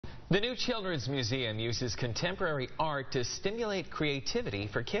The new Children's Museum uses contemporary art to stimulate creativity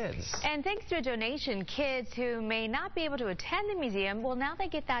for kids. And thanks to a donation, kids who may not be able to attend the museum, well, now they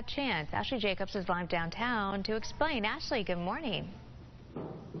get that chance. Ashley Jacobs is live downtown to explain. Ashley, good morning.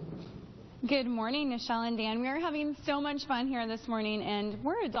 Good morning, Nichelle and Dan. We are having so much fun here this morning, and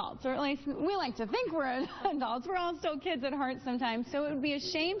we're adults, or at least we like to think we're adults. We're all still kids at heart sometimes, so it would be a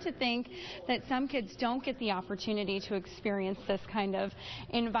shame to think that some kids don't get the opportunity to experience this kind of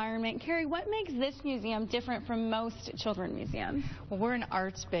environment. Carrie, what makes this museum different from most children's museums? Well, we're an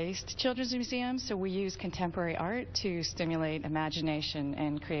arts-based children's museum, so we use contemporary art to stimulate imagination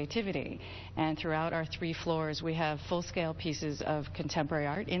and creativity. And throughout our 3 floors, we have full-scale pieces of contemporary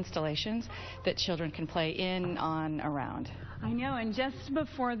art installations that children can play in, on, around. I know, and just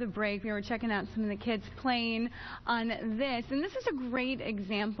before the break, we were checking out some of the kids playing on this, and this is a great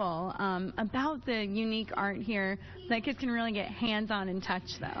example about the unique art here that kids can really get hands-on and touch,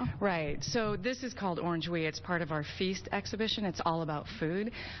 though. Right. So this is called Orange Wee. It's part of our feast exhibition. It's all about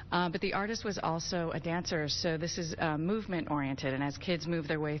food, but the artist was also a dancer, so this is movement-oriented, and as kids move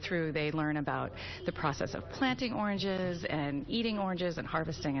their way through, they learn about the process of planting oranges and eating oranges and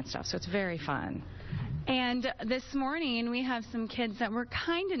harvesting and stuff, so it's very fun. And this morning, we have some kids that were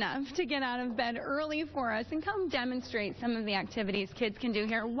kind enough to get out of bed early for us and come demonstrate some of the activities kids can do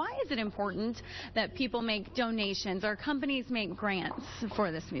here. Why is it important that people make donations or companies make grants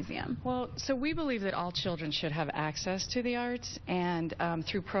for this museum? Well, so we believe that all children should have access to the arts, and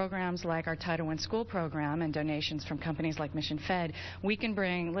through programs like our Title I School program and donations from companies like Mission Fed, we can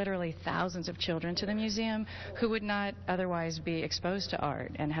bring literally thousands of children to the museum who would not otherwise be exposed to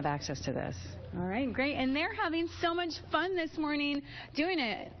art and have access to this. All right, great. And they're having so much fun this morning doing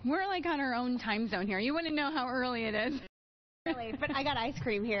it. We're like on our own time zone here. You wouldn't know how early it is. Really, but I got ice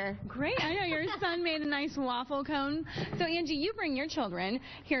cream here. Great. I know your son made a nice waffle cone. So, Angie, you bring your children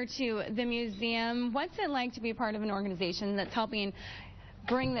here to the museum. What's it like to be part of an organization that's helping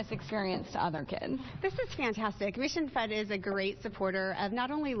bring this experience to other kids? This is fantastic. Mission Fed is a great supporter of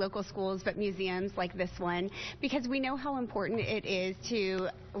not only local schools but museums like this one, because we know how important it is to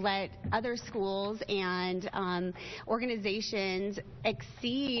let other schools and organizations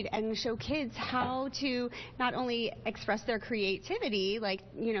exceed and show kids how to not only express their creativity, like,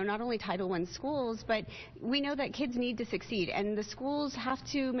 you know, not only Title I schools, but we know that kids need to succeed, and the schools have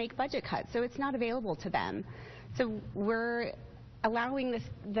to make budget cuts, so it's not available to them. So we're allowing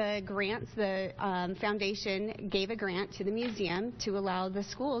the grants. The foundation gave a grant to the museum to allow the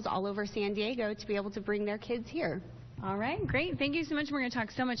schools all over San Diego to be able to bring their kids here. All right, great. Thank you so much. We're going to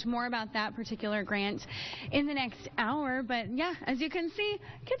talk so much more about that particular grant in the next hour. But yeah, as you can see,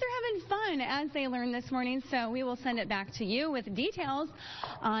 kids are having fun as they learn this morning. So we will send it back to you with details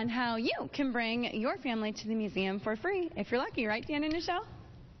on how you can bring your family to the museum for free if you're lucky, right, Dan and Nichelle?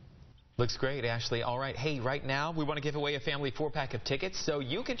 Looks great, Ashley. All right, hey, right now we want to give away a family 4-pack of tickets so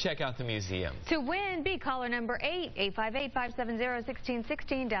you can check out the museum. To win, be caller number 8,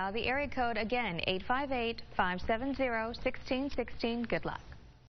 858-570-1616. Dial the area code again, 858-570-1616. Good luck.